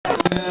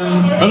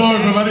Hello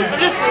everybody.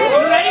 Just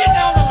lay it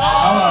down the law.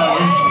 How are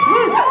we?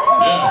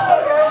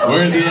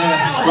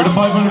 Yeah. We're the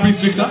 500-piece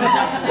Jigsaw.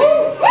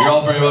 You're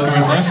all very welcome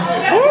here tonight.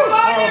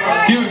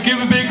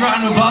 Give a big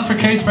round of applause for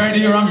Kate's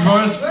party who ran before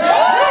us.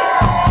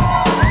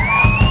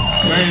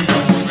 Very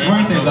impressive.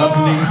 Weren't they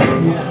lovely?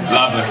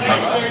 Lovely.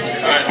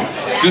 Alright.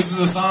 This is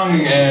a song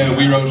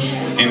we wrote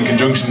in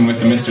conjunction with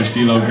the Mr.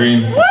 CeeLo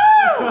Green.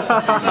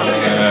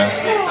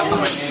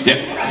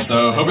 Yeah,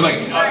 so hope you like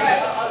it.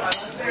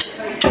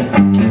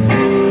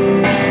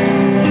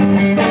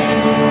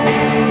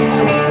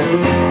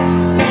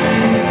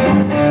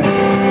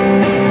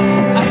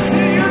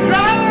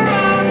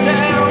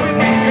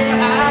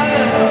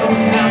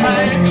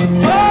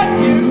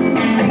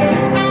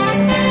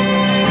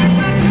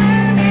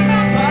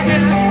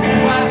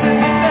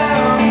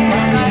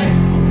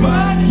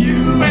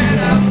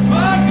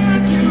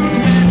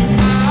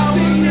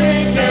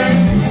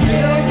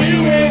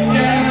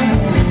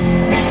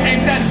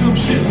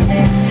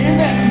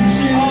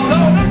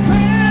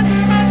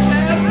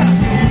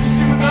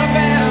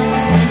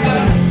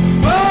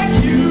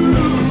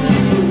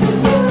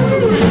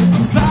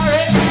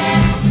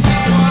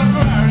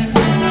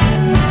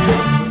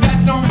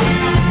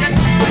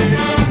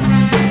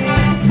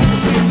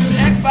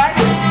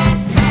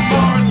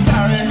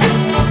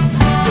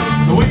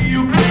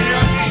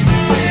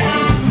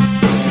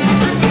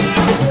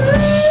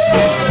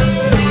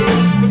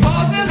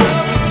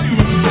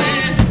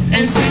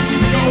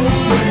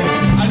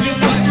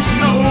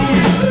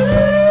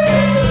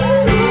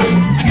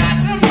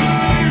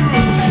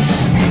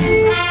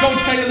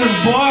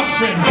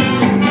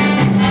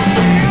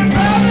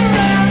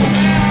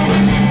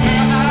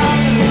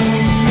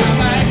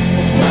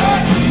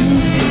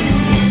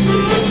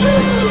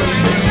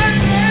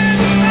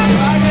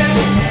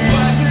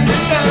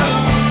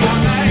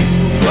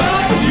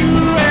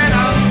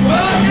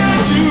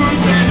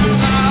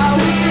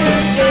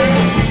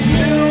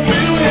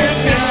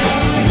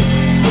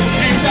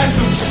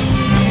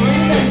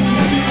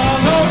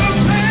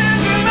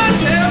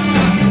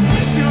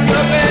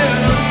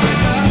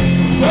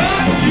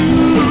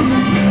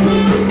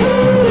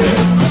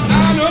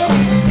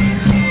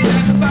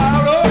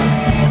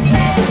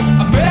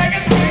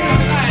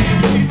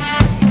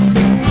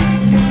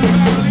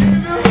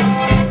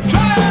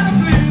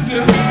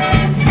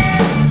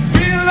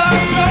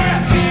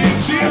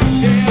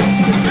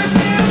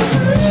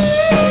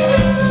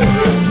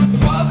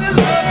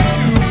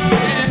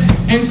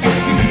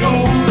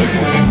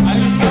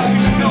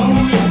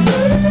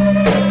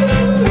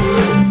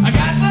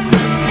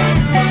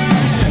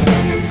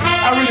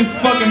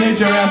 Fucking hate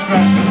your ass right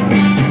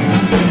now.